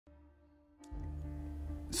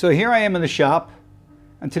So here I am in the shop,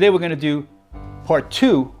 and today we're going to do part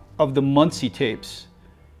 2 of the Muncie tapes.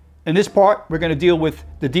 In this part, we're going to deal with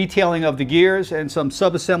the detailing of the gears and some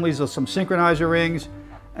sub-assemblies of some synchronizer rings,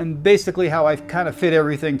 and basically how I've kind of fit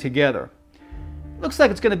everything together. Looks like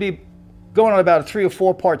it's going to be going on about a 3 or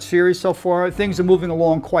 4 part series so far. Things are moving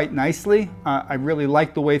along quite nicely. I really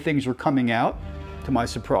like the way things are coming out, to my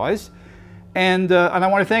surprise. And I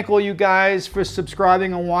want to thank all you guys for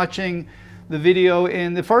subscribing and watching the video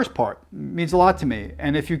in the first part. It means a lot to me.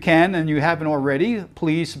 And if you can, and you haven't already,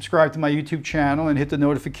 please subscribe to my YouTube channel and hit the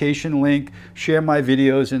notification link, share my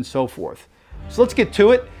videos, and so forth. So let's get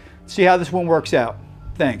to it, see how this one works out.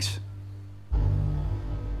 Thanks.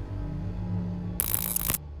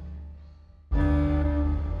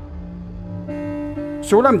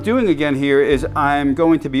 So what I'm doing again here is I'm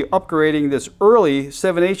going to be upgrading this early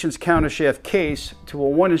 7/8" countershaft case to a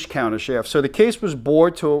 1" countershaft. So the case was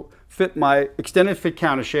bored to fit my extended fit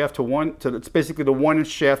countershaft to it's basically the 1"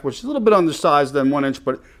 shaft, which is a little bit undersized than 1",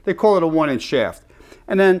 but they call it a 1" shaft.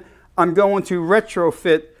 And then I'm going to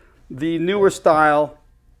retrofit the newer style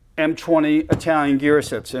M20 Italian gear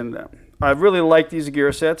sets in them. I really like these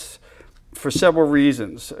gear sets for several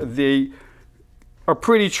reasons. They are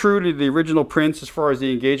pretty true to the original prints as far as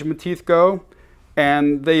the engagement teeth go,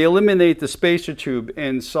 and they eliminate the spacer tube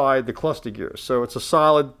inside the cluster gear. So it's a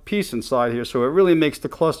solid piece inside here, so it really makes the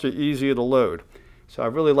cluster easier to load. So I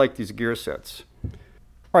really like these gear sets. All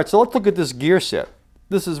right, so let's look at this gear set.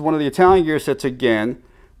 This is one of the Italian gear sets again.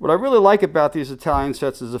 What I really like about these Italian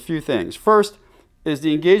sets is a few things. First is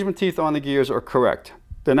the engagement teeth on the gears are correct.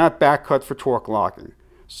 They're not back cut for torque locking,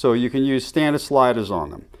 so you can use standard sliders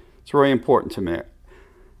on them. It's very important to me.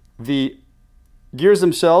 The gears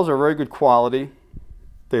themselves are very good quality.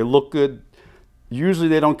 They look good. Usually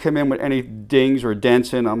they don't come in with any dings or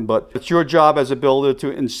dents in them, but it's your job as a builder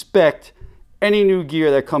to inspect any new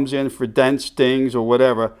gear that comes in for dents, dings, or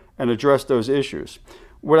whatever, and address those issues.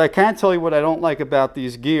 What I can tell you what I don't like about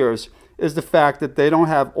these gears is the fact that they don't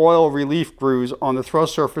have oil relief grooves on the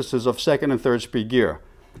thrust surfaces of 2nd and 3rd speed gear.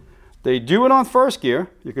 They do it on 1st gear.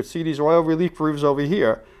 You can see these oil relief grooves over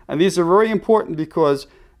here, and these are very important because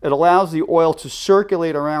it allows the oil to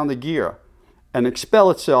circulate around the gear and expel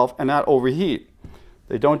itself and not overheat.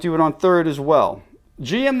 They don't do it on 3rd as well.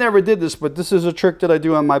 GM never did this, but this is a trick that I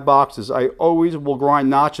do on my boxes. I always will grind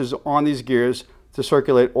notches on these gears to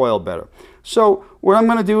circulate oil better. So what I'm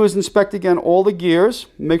going to do is inspect again all the gears,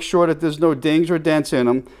 make sure that there's no dings or dents in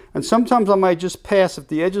them, and sometimes I might just pass, if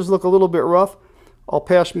the edges look a little bit rough, I'll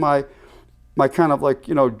pass my kind of like,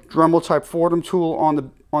 Dremel type Fordham tool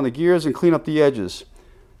on the gears and clean up the edges.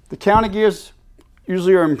 The counter gears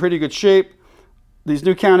usually are in pretty good shape. These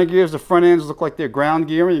new counter gears, the front ends look like they're ground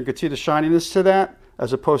gearing. You can see the shininess to that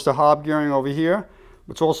as opposed to hob gearing over here.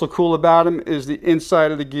 What's also cool about them is the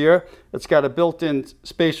inside of the gear. It's got a built-in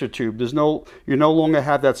spacer tube. You no longer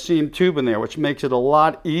have that seam tube in there, which makes it a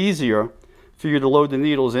lot easier for you to load the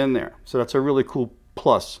needles in there. So that's a really cool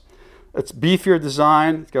plus. It's beefier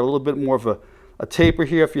design. It's got a little bit more of a taper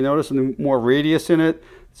here, if you notice, and more radius in it.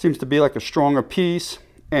 It seems to be like a stronger piece.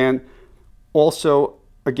 And also,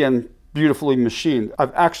 again, beautifully machined.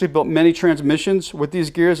 I've actually built many transmissions with these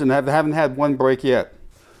gears and haven't had one break yet.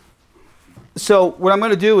 So what I'm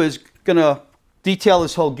going to do is going to detail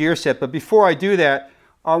this whole gear set. But before I do that,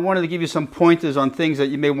 I wanted to give you some pointers on things that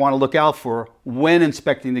you may want to look out for when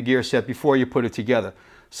inspecting the gear set before you put it together.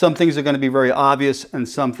 Some things are going to be very obvious and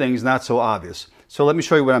some things not so obvious. So let me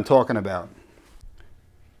show you what I'm talking about.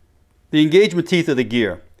 The engagement teeth of the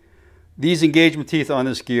gear. These engagement teeth on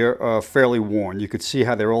this gear are fairly worn. You can see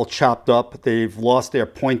how they're all chopped up. They've lost their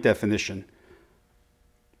point definition.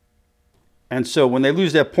 And so when they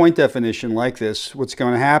lose their point definition like this, what's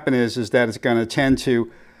going to happen is that it's going to tend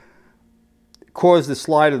to cause the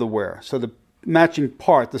slider to wear. So the matching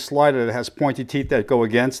part, the slider that has pointy teeth that go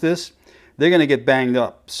against this, they're going to get banged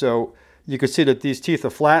up. So you can see that these teeth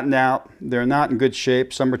are flattened out. They're not in good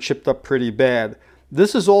shape. Some are chipped up pretty bad.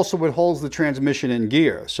 This is also what holds the transmission in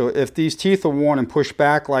gear. So if these teeth are worn and pushed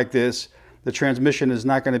back like this, the transmission is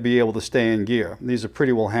not going to be able to stay in gear. These are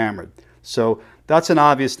pretty well hammered. So that's an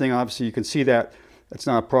obvious thing. Obviously, you can see that. That's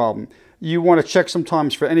not a problem. You want to check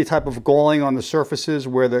sometimes for any type of galling on the surfaces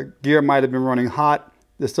where the gear might have been running hot.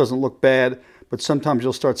 This doesn't look bad, but sometimes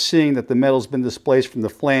you'll start seeing that the metal's been displaced from the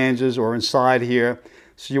flanges or inside here.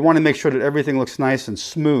 So you want to make sure that everything looks nice and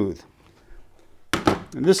smooth.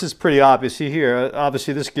 And this is pretty obvious here.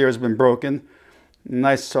 Obviously this gear has been broken.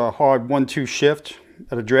 Nice hard 1-2 shift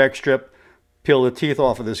at a drag strip. Peel the teeth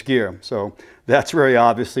off of this gear. So that's very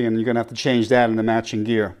obviously, and you're going to have to change that in the matching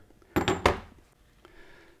gear.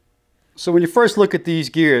 So when you first look at these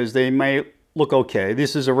gears, they may look okay.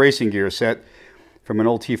 This is a racing gear set from an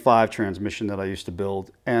old T5 transmission that I used to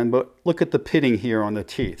build. But look at the pitting here on the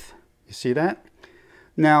teeth. You see that?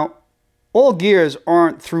 Now, all gears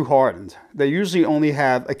aren't through hardened. They usually only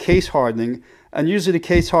have a case hardening, and usually the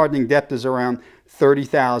case hardening depth is around 30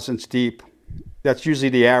 thousandths deep. That's usually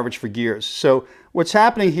the average for gears. So what's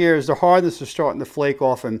happening here is the hardness is starting to flake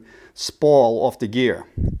off and spall off the gear.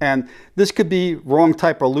 And this could be wrong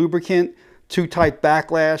type of lubricant, too tight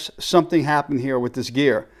backlash, something happened here with this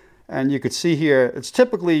gear. And you could see here, it's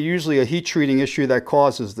typically usually a heat treating issue that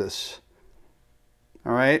causes this.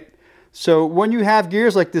 All right. So when you have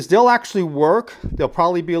gears like this, they'll actually work. They'll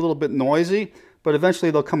probably be a little bit noisy, but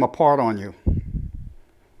eventually they'll come apart on you.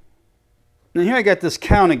 Now here I got this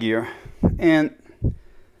counter gear, and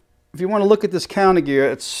if you want to look at this counter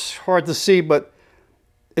gear, it's hard to see, but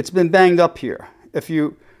it's been banged up here. If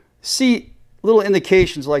you see little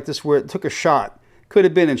indications like this where it took a shot, could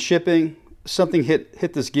have been in shipping, something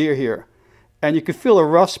hit this gear here. And you can feel a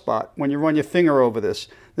rough spot when you run your finger over this.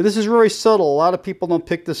 Now, this is very subtle. A lot of people don't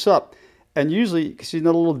pick this up. And usually you can see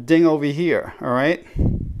another little ding over here, all right?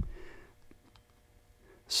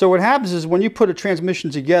 So what happens is when you put a transmission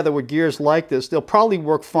together with gears like this, they'll probably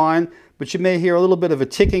work fine, but you may hear a little bit of a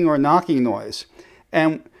ticking or knocking noise.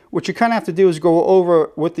 And what you kind of have to do is go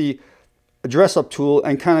over with the dress-up tool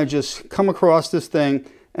and kind of just come across this thing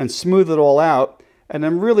and smooth it all out, and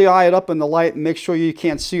then really eye it up in the light and make sure you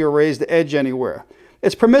can't see or raise the edge anywhere.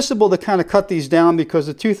 It's permissible to kind of cut these down because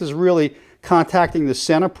the tooth is really contacting the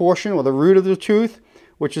center portion or the root of the tooth,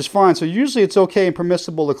 which is fine. So usually it's okay and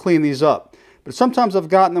permissible to clean these up. But sometimes I've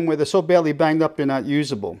gotten them where they're so badly banged up they're not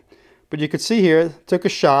usable. But you can see here, took a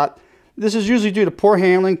shot. This is usually due to poor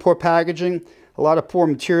handling, poor packaging, a lot of poor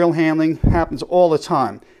material handling. Happens all the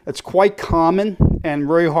time. It's quite common and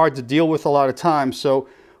very hard to deal with a lot of times. So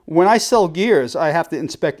when I sell gears, I have to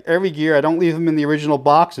inspect every gear. I don't leave them in the original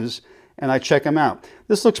boxes, and I check them out.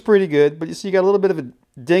 This looks pretty good, but you see you got a little bit of a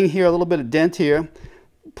ding here, a little bit of dent here.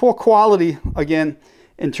 Poor quality, again,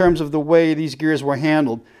 in terms of the way these gears were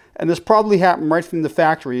handled. And this probably happened right from the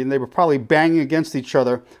factory, and they were probably banging against each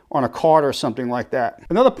other on a cart or something like that.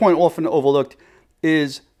 Another point often overlooked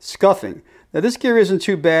is scuffing. Now this gear isn't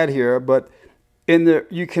too bad here, but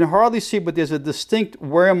you can hardly see, but there's a distinct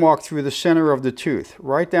wear mark through the center of the tooth,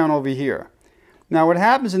 right down over here. Now what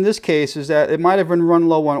happens in this case is that it might have been run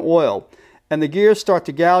low on oil, and the gears start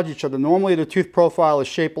to gouge each other. Normally the tooth profile is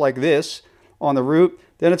shaped like this on the root,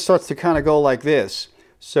 then it starts to kind of go like this.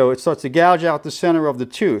 So it starts to gouge out the center of the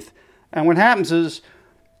tooth. And what happens is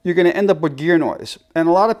you're going to end up with gear noise. And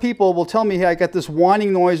a lot of people will tell me, hey, I got this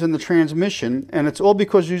whining noise in the transmission, and it's all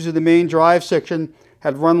because usually the main drive section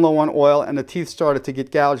had run low on oil and the teeth started to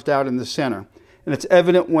get gouged out in the center. And it's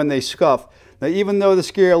evident when they scuff. Now, even though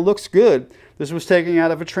this gear looks good, this was taken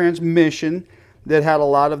out of a transmission that had a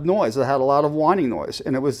lot of noise, that had a lot of whining noise.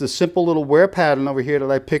 And it was the simple little wear pattern over here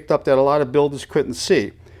that I picked up that a lot of builders couldn't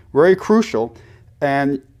see. Very crucial.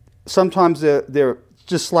 And sometimes they're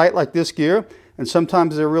just slight like this gear, and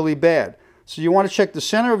sometimes they're really bad. So you want to check the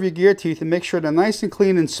center of your gear teeth and make sure they're nice and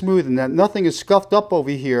clean and smooth and that nothing is scuffed up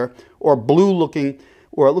over here or blue looking,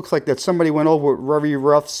 or it looks like that somebody went over with very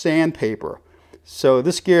rough sandpaper. So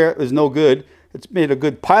this gear is no good. It's made a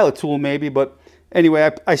good pilot tool maybe, but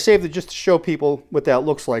anyway, I saved it just to show people what that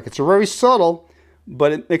looks like. It's a very subtle,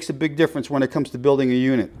 but it makes a big difference when it comes to building a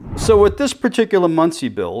unit. So with this particular Muncie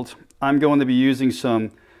build, I'm going to be using some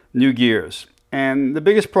new gears. And the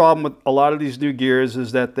biggest problem with a lot of these new gears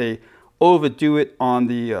is that they overdo it on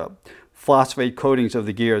the phosphate coatings of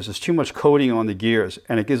the gears. There's too much coating on the gears,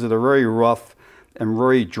 and it gives it a very rough and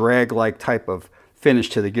very drag-like type of finish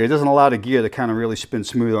to the gear. It doesn't allow the gear to kind of really spin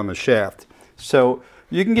smooth on the shaft. So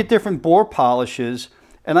you can get different bore polishes,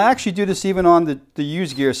 and I actually do this even on the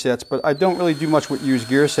used gear sets, but I don't really do much with used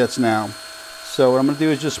gear sets now. So what I'm going to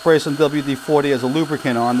do is just spray some WD-40 as a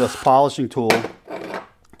lubricant on this polishing tool.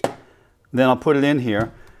 Then I'll put it in here,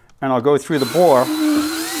 and I'll go through the bore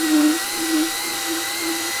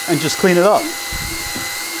and just clean it up.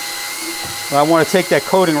 I want to take that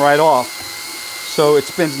coating right off so it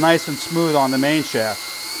spins nice and smooth on the main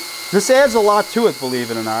shaft. This adds a lot to it,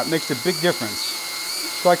 believe it or not. It makes a big difference.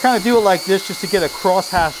 So I kind of do it like this just to get a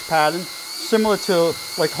cross-hatch pattern, similar to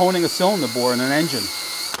like honing a cylinder bore in an engine.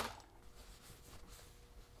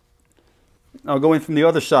 I'll go in from the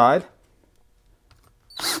other side.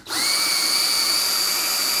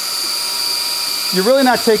 You're really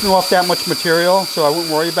not taking off that much material, so I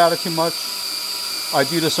wouldn't worry about it too much. I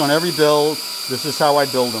do this on every build. This is how I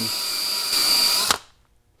build them.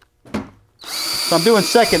 So I'm doing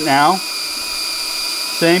second now.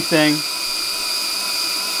 Same thing.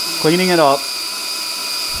 Cleaning it up.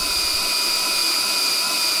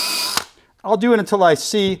 I'll do it until I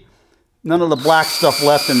see none of the black stuff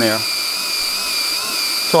left in there.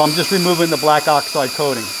 So I'm just removing the black oxide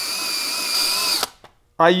coating.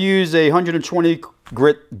 I use a 120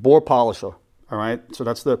 grit bore polisher, all right? So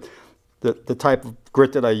that's the type of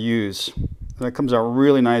grit that I use. And it comes out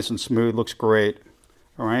really nice and smooth, looks great,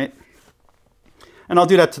 all right? And I'll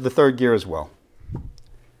do that to the third gear as well.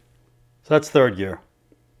 So that's third gear.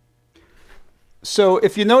 So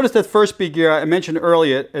if you notice that first speed gear, I mentioned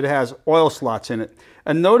earlier, it has oil slots in it.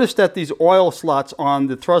 And notice that these oil slots on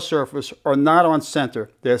the thrust surface are not on center.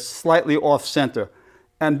 They're slightly off center.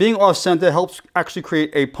 And being off center helps actually create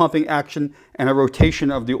a pumping action and a rotation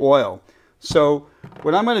of the oil. So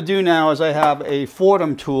what I'm going to do now is I have a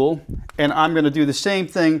Fordham tool, and I'm going to do the same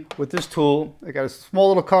thing with this tool. I got a small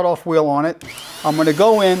little cutoff wheel on it. I'm going to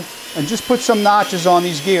go in and just put some notches on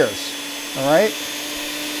these gears. All right?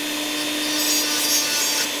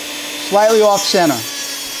 Slightly off center.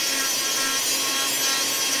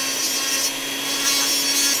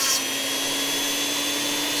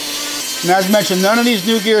 And as mentioned, none of these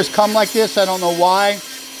new gears come like this. I don't know why.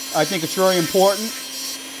 I think it's really important.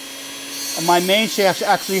 And my main shafts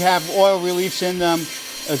actually have oil reliefs in them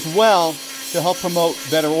as well to help promote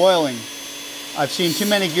better oiling. I've seen too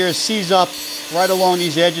many gears seize up right along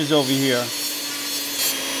these edges over here.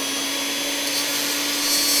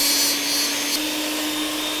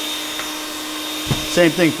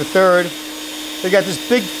 Same thing for third. They got this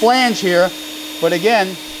big flange here, but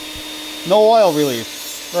again, no oil relief.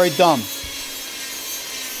 Very dumb.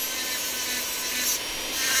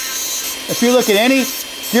 If you look at any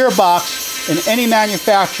gearbox in any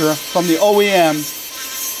manufacturer from the OEM,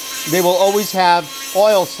 they will always have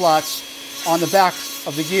oil slots on the backs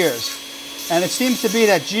of the gears. And it seems to be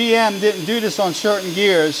that GM didn't do this on certain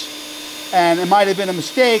gears, and it might have been a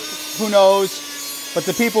mistake, who knows, but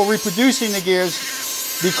the people reproducing the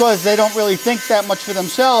gears, because they don't really think that much for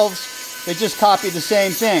themselves, they just copy the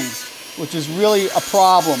same thing, which is really a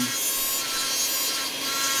problem.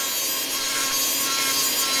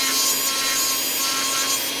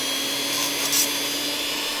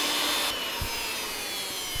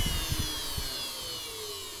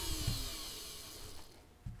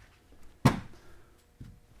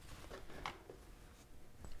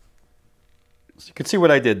 So you can see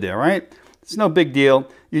what I did there, right? It's no big deal.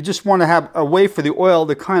 You just want to have a way for the oil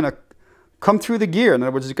to kind of come through the gear. In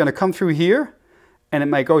other words, it's going to come through here, and it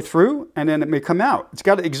may go through, and then it may come out. It's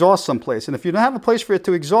got to exhaust someplace. And if you don't have a place for it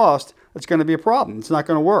to exhaust, it's going to be a problem. It's not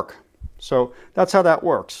going to work. So that's how that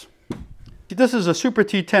works. This is a Super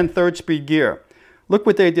T10 third speed gear. Look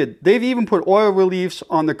what they did. They've even put oil reliefs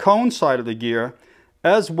on the cone side of the gear,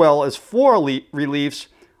 as well as 4 reliefs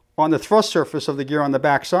on the thrust surface of the gear on the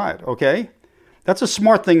back side, okay? That's a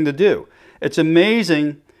smart thing to do. It's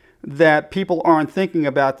amazing that people aren't thinking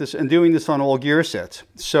about this and doing this on all gear sets.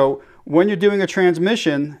 So when you're doing a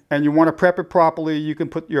transmission and you want to prep it properly, you can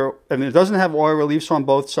put your, and it doesn't have oil reliefs on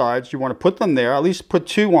both sides, you want to put them there, at least put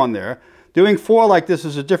 2 on there. Doing 4 like this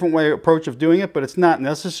is a different approach of doing it, but it's not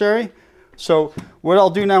necessary. So what I'll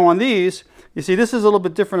do now on these, you see this is a little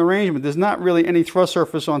bit different arrangement. There's not really any thrust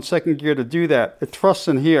surface on second gear to do that. It thrusts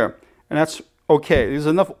in here, and that's okay. There's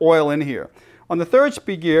enough oil in here. On the third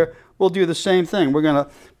speed gear, we'll do the same thing. We're going to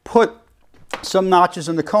put some notches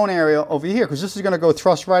in the cone area over here, because this is going to go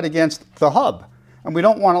thrust right against the hub. And we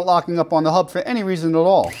don't want it locking up on the hub for any reason at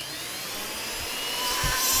all.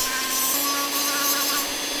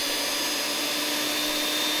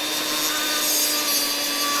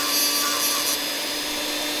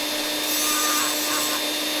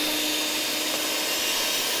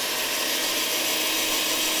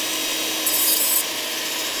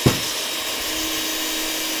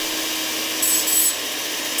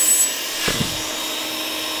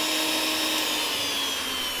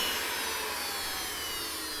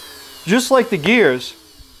 Just like the gears,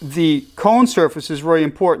 the cone surface is very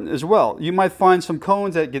important as well. You might find some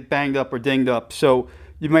cones that get banged up or dinged up, so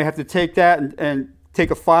you might have to take that and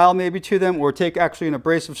take a file maybe to them, or take actually an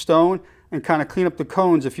abrasive stone and kind of clean up the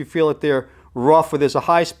cones if you feel that they're rough or there's a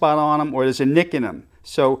high spot on them or there's a nick in them.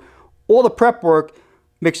 So all the prep work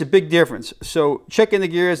makes a big difference. So checking the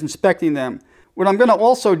gears, inspecting them. What I'm going to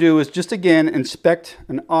also do is just again inspect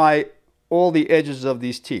and eye all the edges of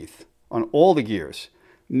these teeth on all the gears.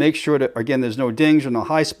 Make sure that, again, there's no dings or no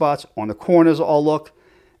high spots. On the corners, I'll look.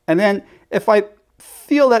 And then if I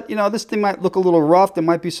feel that, you know, this thing might look a little rough, there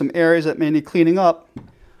might be some areas that may need cleaning up,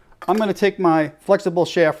 I'm going to take my flexible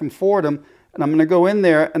shaft from Fordham, and I'm going to go in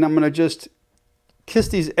there, and I'm going to just kiss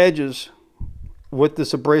these edges with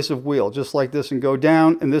this abrasive wheel, just like this, and go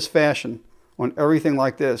down in this fashion on everything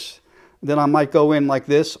like this. Then I might go in like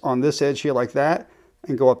this, on this edge here like that,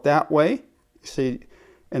 and go up that way, You see,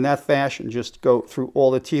 in that fashion, just go through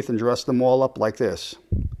all the teeth and dress them all up like this.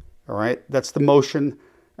 All right, that's the motion,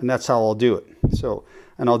 and that's how I'll do it. So,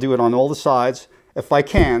 and I'll do it on all the sides. If I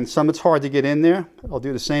can, some it's hard to get in there, I'll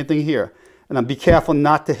do the same thing here. And I'll be careful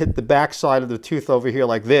not to hit the back side of the tooth over here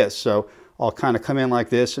like this. So I'll kind of come in like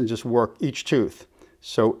this and just work each tooth.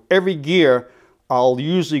 So every gear, I'll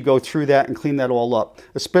usually go through that and clean that all up,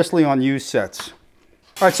 especially on used sets.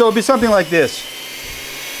 All right, so it'll be something like this.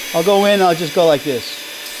 I'll go in, I'll just go like this.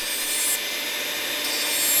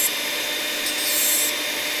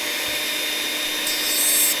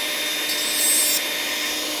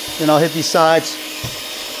 Then I'll hit these sides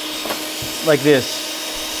like this.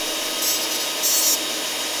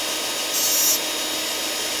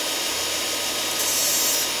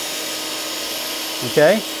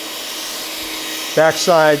 Okay? Back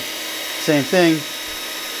side, same thing.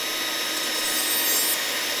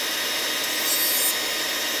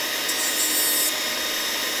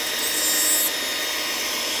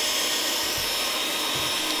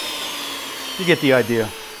 You get the idea.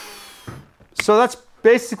 So that's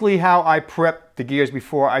basically how I prep the gears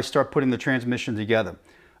before I start putting the transmission together.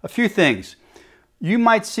 A few things. You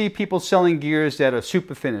might see people selling gears that are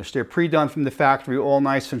super finished. They're pre-done from the factory, all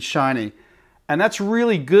nice and shiny. And that's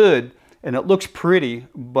really good and it looks pretty,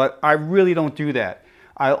 but I really don't do that.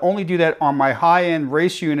 I only do that on my high-end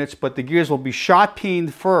race units, but the gears will be shot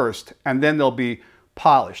peened first and then they'll be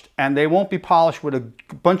polished. And they won't be polished with a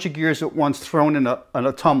bunch of gears at once thrown in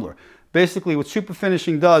a tumbler. Basically what super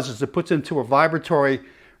finishing does is it puts into a vibratory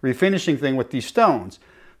refinishing thing with these stones.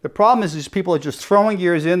 The problem is these people are just throwing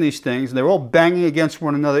gears in these things and they're all banging against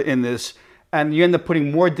one another in this, and you end up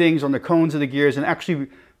putting more dings on the cones of the gears and actually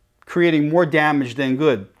creating more damage than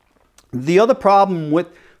good. The other problem with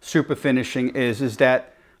super finishing is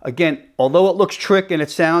that, again, although it looks trick and it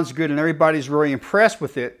sounds good and everybody's really impressed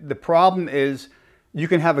with it, the problem is you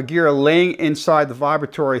can have a gear laying inside the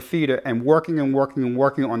vibratory feeder and working and working and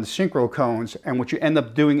working on the synchro cones, and what you end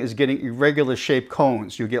up doing is getting irregular shaped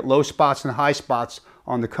cones. You get low spots and high spots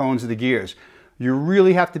on the cones of the gears. You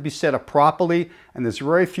really have to be set up properly, and there's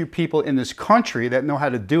very few people in this country that know how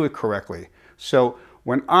to do it correctly. So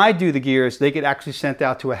when I do the gears, they get actually sent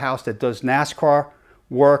out to a house that does NASCAR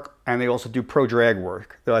work, and they also do pro drag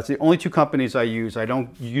work. That's the only two companies I use. I don't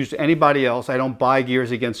use anybody else. I don't buy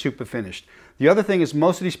gears again super finished. The other thing is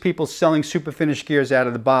most of these people selling super finished gears out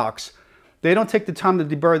of the box, they don't take the time to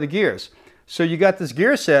deburr the gears. So you got this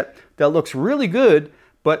gear set that looks really good,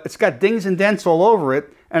 but it's got dings and dents all over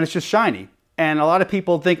it, and it's just shiny. And a lot of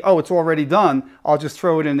people think, oh, it's already done, I'll just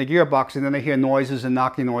throw it in the gearbox, and then they hear noises and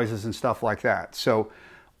knocking noises and stuff like that. So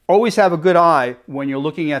always have a good eye when you're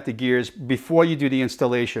looking at the gears before you do the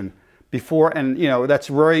installation. And you know, that's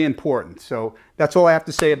very important. So that's all I have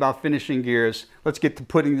to say about finishing gears. Let's get to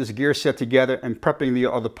putting this gear set together and prepping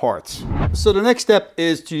the other parts. So the next step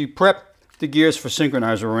is to prep the gears for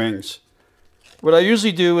synchronizer rings. What I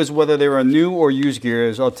usually do is, whether they are new or used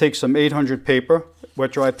gears, I'll take some 800 paper,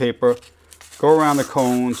 wet dry paper, go around the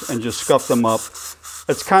cones and just scuff them up.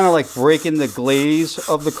 It's kind of like breaking the glaze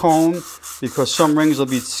of the cone, because some rings will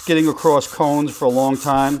be skidding across cones for a long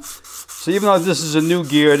time. So even though this is a new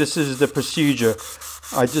gear, this is the procedure.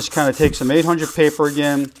 I just kind of take some 800 paper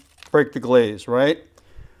again, break the glaze, right?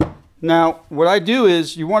 Now, what I do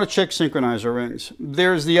is, you want to check synchronizer rings.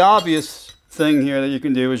 There's the obvious thing here that you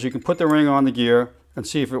can do, is you can put the ring on the gear and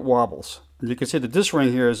see if it wobbles. And you can see that this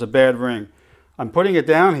ring here is a bad ring. I'm putting it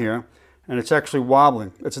down here and it's actually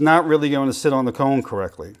wobbling. It's not really going to sit on the cone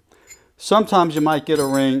correctly. Sometimes you might get a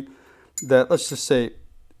ring that, let's just say,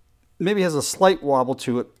 maybe has a slight wobble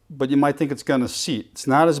to it, but you might think it's going to seat. It's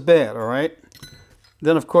not as bad, all right?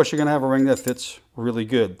 Then, of course, you're going to have a ring that fits really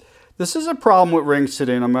good. This is a problem with rings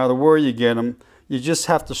today, no matter where you get them. You just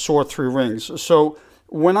have to sort through rings. So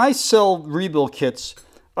when I sell rebuild kits,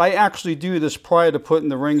 I actually do this prior to putting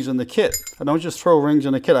the rings in the kit. I don't just throw rings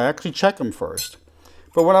in the kit. I actually check them first.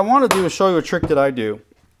 But what I want to do is show you a trick that I do.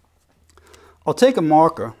 I'll take a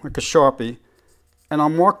marker, like a Sharpie, and I'll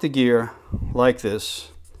mark the gear like this,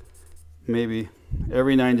 maybe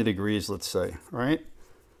every 90 degrees, let's say, right?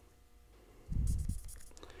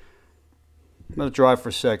 Let it dry for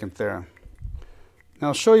a second there. Now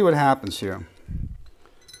I'll show you what happens here.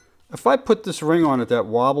 If I put this ring on it that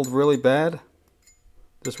wobbled really bad,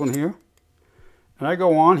 this one here, and I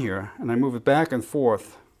go on here and I move it back and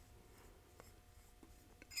forth,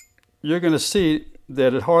 you're going to see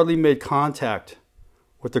that it hardly made contact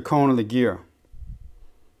with the cone of the gear.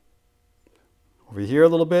 Over here a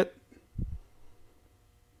little bit,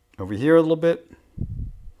 over here a little bit,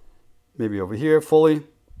 maybe over here fully.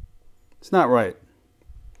 It's not right.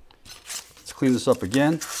 Let's clean this up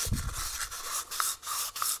again.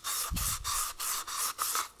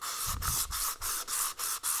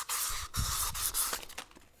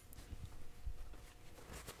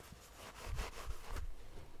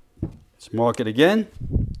 Let's mark it again.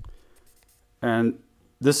 And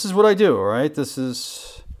this is what I do, all right? This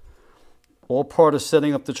is all part of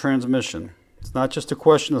setting up the transmission. It's not just a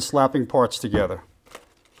question of slapping parts together.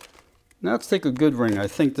 Now let's take a good ring. I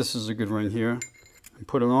think this is a good ring here. And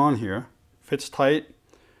put it on here. Fits tight.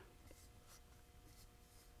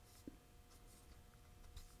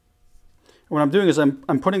 What I'm doing is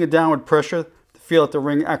I'm putting a downward pressure to feel that the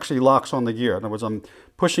ring actually locks on the gear. In other words, I'm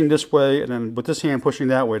pushing this way and then with this hand pushing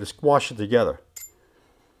that way to squash it together.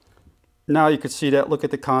 Now you can see that. Look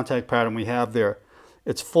at the contact pattern we have there.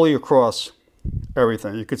 It's fully across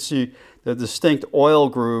everything. You can see the distinct oil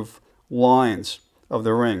groove lines of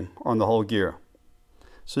the ring on the whole gear.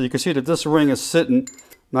 So you can see that this ring is sitting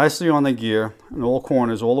nicely on the gear in all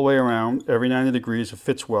corners, all the way around, every 90 degrees. It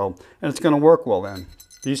fits well, and it's going to work well then.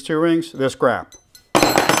 These two rings, they're scrap.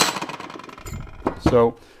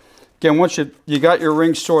 So again, once you got your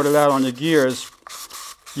rings sorted out on your gears,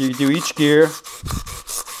 you do each gear.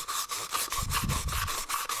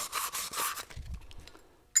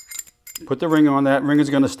 Put the ring on. That ring is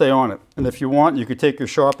going to stay on it. And if you want, you could take your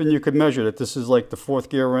sharp and you could measure it. This is like the 4th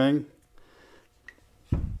gear ring.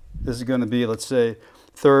 This is going to be, let's say,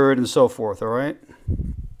 3rd and so forth, all right?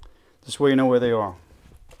 This way you know where they are.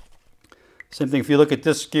 Same thing if you look at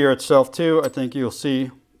this gear itself too, I think you'll see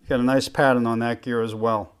you got a nice pattern on that gear as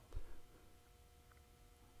well.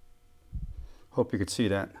 Hope you could see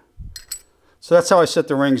that. So that's how I set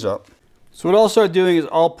the rings up. So what I'll start doing is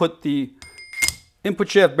I'll put the input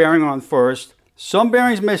shaft bearing on first. Some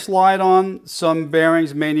bearings may slide on, some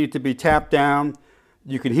bearings may need to be tapped down.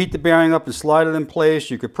 You can heat the bearing up and slide it in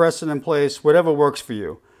place. You could press it in place, whatever works for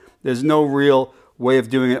you. There's no real way of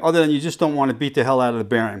doing it other than you just don't want to beat the hell out of the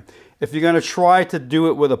bearing. If you're going to try to do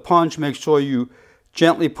it with a punch, make sure you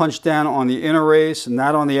gently punch down on the inner race and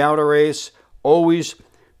not on the outer race. Always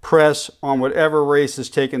press on whatever race is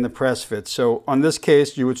taking the press fit. So on this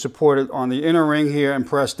case, you would support it on the inner ring here and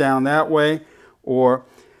press down that way. Or,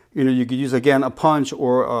 you know, you could use again a punch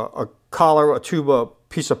or a collar, a tube, a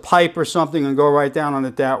piece of pipe or something and go right down on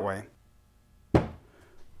it that way.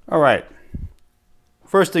 All right.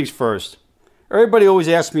 First things first. Everybody always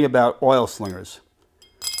asks me about oil slingers.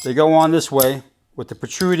 They go on this way with the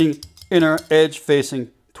protruding inner edge facing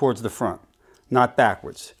towards the front, not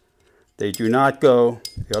backwards. They do not go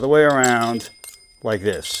the other way around like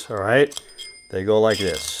this, all right? They go like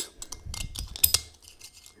this.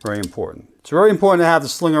 Very important. It's very important to have the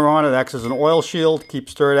slinger on. It acts as an oil shield,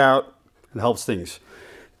 keeps dirt out, and helps things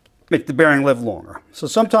make the bearing live longer. So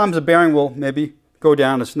sometimes the bearing will maybe go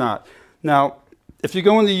down, it's not. Now, if you're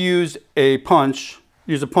going to use a punch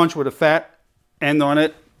with a fat end on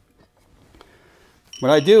it. What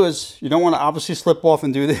I do is, you don't want to obviously slip off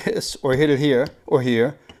and do this or hit it here or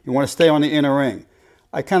here. You want to stay on the inner ring.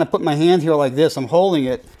 I kind of put my hand here like this. I'm holding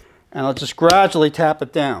it, and I'll just gradually tap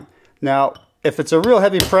it down. Now, if it's a real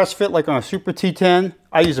heavy press fit, like on a Super T10,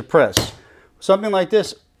 I use a press. Something like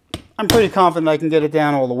this, I'm pretty confident I can get it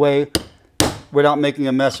down all the way without making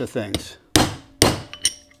a mess of things.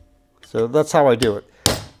 So that's how I do it.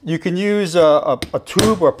 You can use a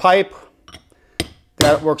tube or pipe.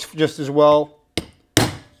 That works just as well.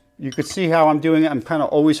 You can see how I'm doing it. I'm kind of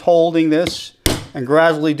always holding this and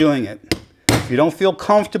gradually doing it. If you don't feel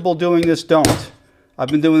comfortable doing this, don't. I've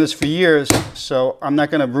been doing this for years, so I'm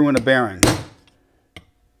not going to ruin a bearing.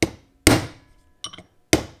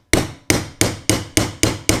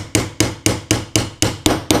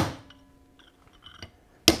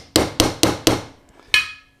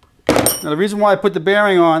 Now the reason why I put the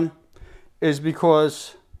bearing on is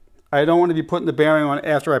because I don't want to be putting the bearing on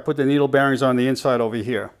after I put the needle bearings on the inside over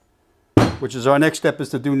here, which is our next step, is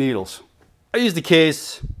to do needles. I use the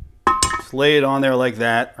case, just lay it on there like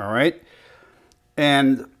that, all right?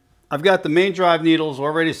 And I've got the main drive needles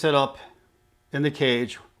already set up in the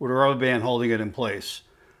cage with a rubber band holding it in place.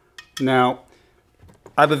 Now,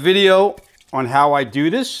 I have a video on how I do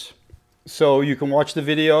this, so you can watch the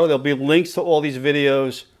video. There'll be links to all these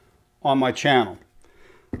videos on my channel.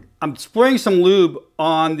 I'm spraying some lube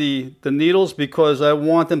on the needles because I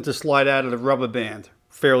want them to slide out of the rubber band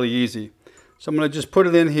fairly easy. So I'm going to just put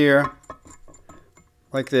it in here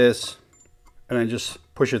like this and then just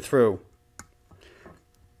push it through.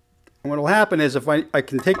 And what will happen is if I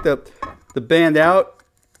can take the band out,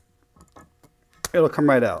 it'll come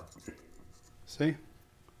right out. See?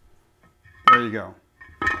 There you go.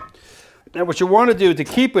 Now what you want to do to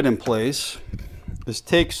keep it in place is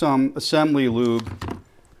take some assembly lube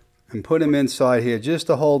and put them inside here just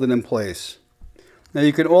to hold it in place. Now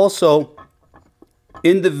you can also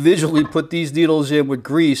individually put these needles in with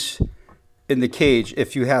grease in the cage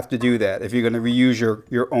if you have to do that. If you're going to reuse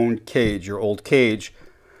your own cage, your old cage,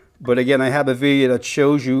 But again, I have a video that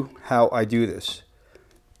shows you how I do this.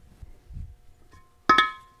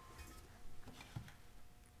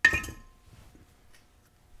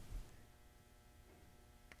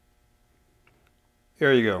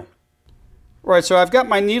 There you go. All right, so I've got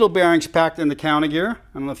my needle bearings packed in the counter gear.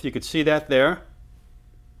 I don't know if you could see that there.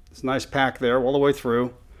 It's a nice pack there all the way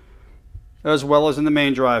through, as well as in the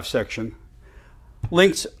main drive section.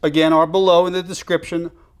 Links, again, are below in the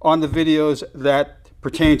description on the videos that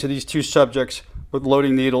pertain to these two subjects with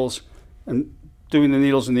loading needles and doing the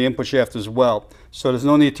needles in the input shaft as well. So there's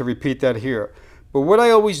no need to repeat that here. But what I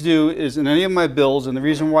always do is in any of my builds, and the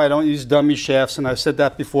reason why I don't use dummy shafts, and I've said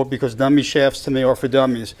that before because dummy shafts to me are for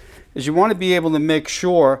dummies, is you want to be able to make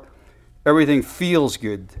sure everything feels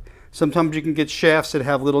good. Sometimes you can get shafts that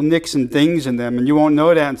have little nicks and dings in them, and you won't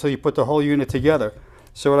know that until you put the whole unit together.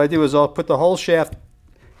 So what I do is I'll put the whole shaft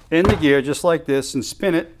in the gear just like this and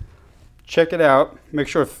spin it, check it out, make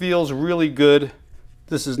sure it feels really good.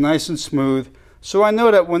 This is nice and smooth. So I know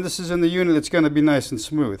that when this is in the unit, it's going to be nice and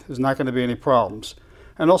smooth. There's not going to be any problems.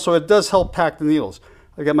 And also it does help pack the needles.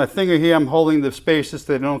 I got my finger here, I'm holding the spaces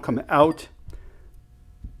so they don't come out.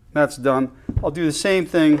 That's done. I'll do the same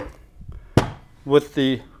thing with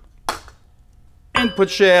the input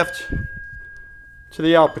shaft to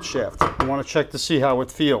the output shaft. I want to check to see how it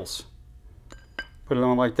feels. Put it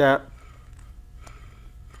on like that.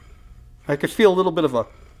 I could feel a little bit of a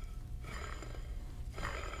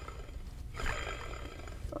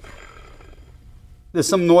there's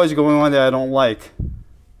some noise going on that I don't like.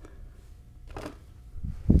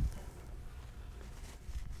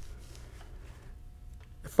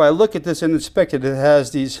 If I look at this and inspect it, it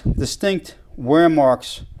has these distinct wear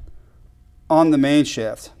marks on the main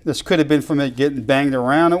shaft. This could have been from it getting banged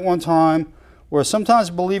around at one time, or sometimes,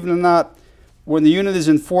 believe it or not, when the unit is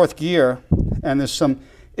in fourth gear and there's some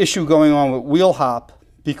issue going on with wheel hop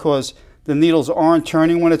because the needles aren't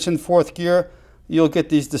turning when it's in fourth gear, you'll get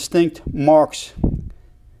these distinct marks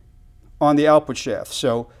on the output shaft.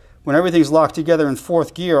 So when everything's locked together in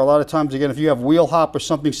fourth gear, a lot of times, again, if you have wheel hop or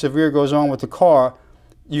something severe goes on with the car,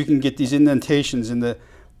 you can get these indentations in the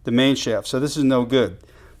main shaft. So this is no good.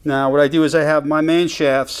 Now what I do is I have my main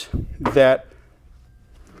shafts that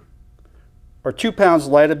are 2 pounds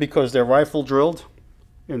lighter because they're rifle drilled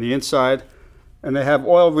in the inside, and they have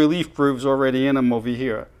oil relief grooves already in them over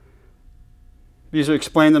here. These are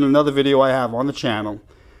explained in another video I have on the channel.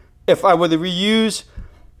 If I were to reuse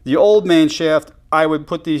the old main shaft, I would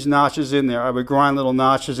put these notches in there. I would grind little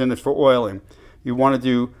notches in it for oiling. You want to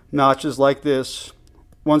do notches like this,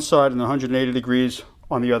 one side and 180 degrees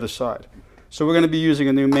on the other side. So we're going to be using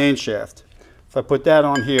a new main shaft. If I put that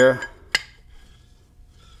on here,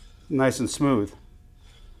 nice and smooth.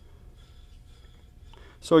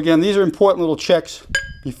 So again, these are important little checks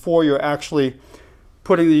before you're actually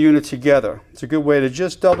putting the unit together. It's a good way to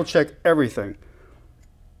just double check everything.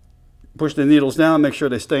 Push the needles down, make sure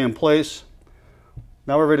they stay in place.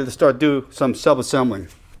 Now we're ready to start do some sub-assembling.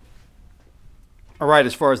 All right,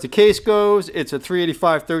 as far as the case goes, it's a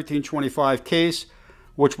 385/1325 case,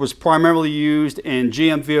 which was primarily used in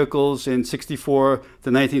GM vehicles in 64 to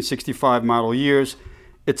 1965 model years.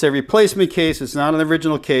 It's a replacement case. It's not an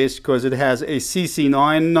original case because it has a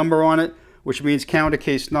CC9 number on it, which means counter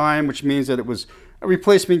case 9, which means that it was a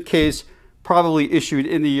replacement case probably issued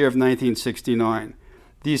in the year of 1969.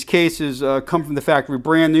 These cases come from the factory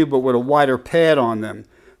brand new, but with a wider pad on them.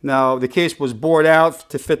 Now, the case was bored out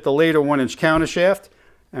to fit the later 1-inch counter shaft,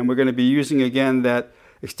 and we're going to be using, again, that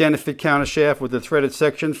extended fit counter shaft with the threaded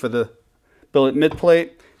section for the billet mid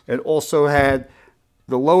plate. It also had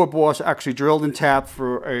the lower boss actually drilled and tapped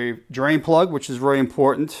for a drain plug, which is very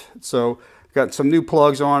important. So, got some new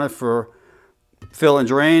plugs on it for fill and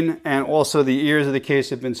drain, and also the ears of the case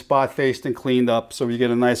have been spot faced and cleaned up, so you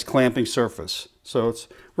get a nice clamping surface. So it's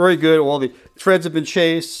very good. All the threads have been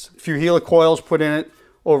chased, a few helicoils put in it.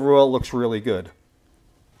 Overall, it looks really good.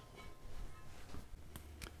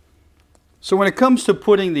 So when it comes to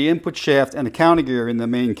putting the input shaft and the counter gear in the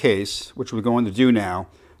main case, which we're going to do now,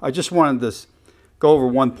 I just wanted to go over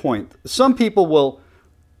one point. Some people will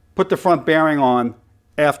put the front bearing on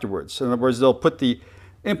afterwards. In other words, they'll put the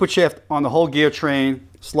input shaft on the whole gear train,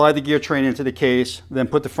 slide the gear train into the case, then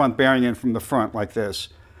put the front bearing in from the front like this.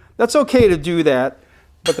 That's okay to do that,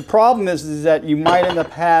 but the problem is that you might end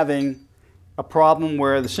up having a problem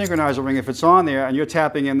where the synchronizer ring, if it's on there and you're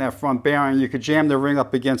tapping in that front bearing, you could jam the ring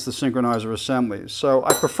up against the synchronizer assembly. So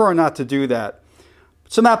I prefer not to do that.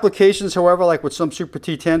 Some applications, however, like with some Super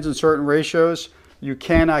T10s in certain ratios, you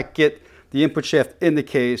cannot get the input shaft in the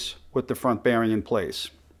case with the front bearing in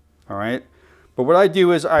place. All right. But what I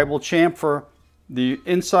do is I will chamfer the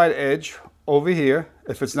inside edge over here,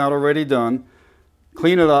 if it's not already done,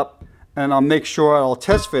 clean it up, and I'll make sure I'll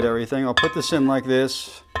test fit everything. I'll put this in like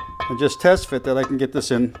this and just test fit that I can get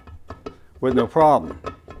this in with no problem.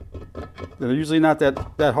 They're usually not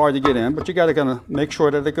that hard to get in, but you got to kind of make sure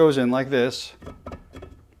that it goes in like this.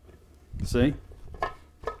 See?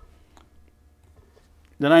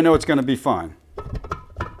 Then I know it's going to be fine.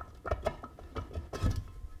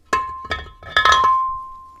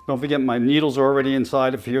 Don't forget my needles are already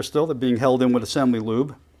inside of here still. They're being held in with assembly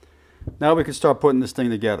lube. Now we can start putting this thing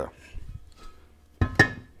together.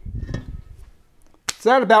 So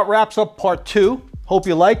that about wraps up part 2. Hope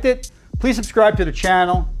you liked it. Please subscribe to the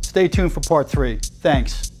channel. Stay tuned for part 3.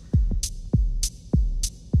 Thanks.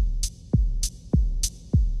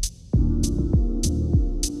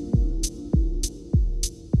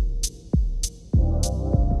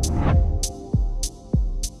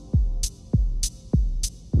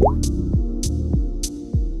 You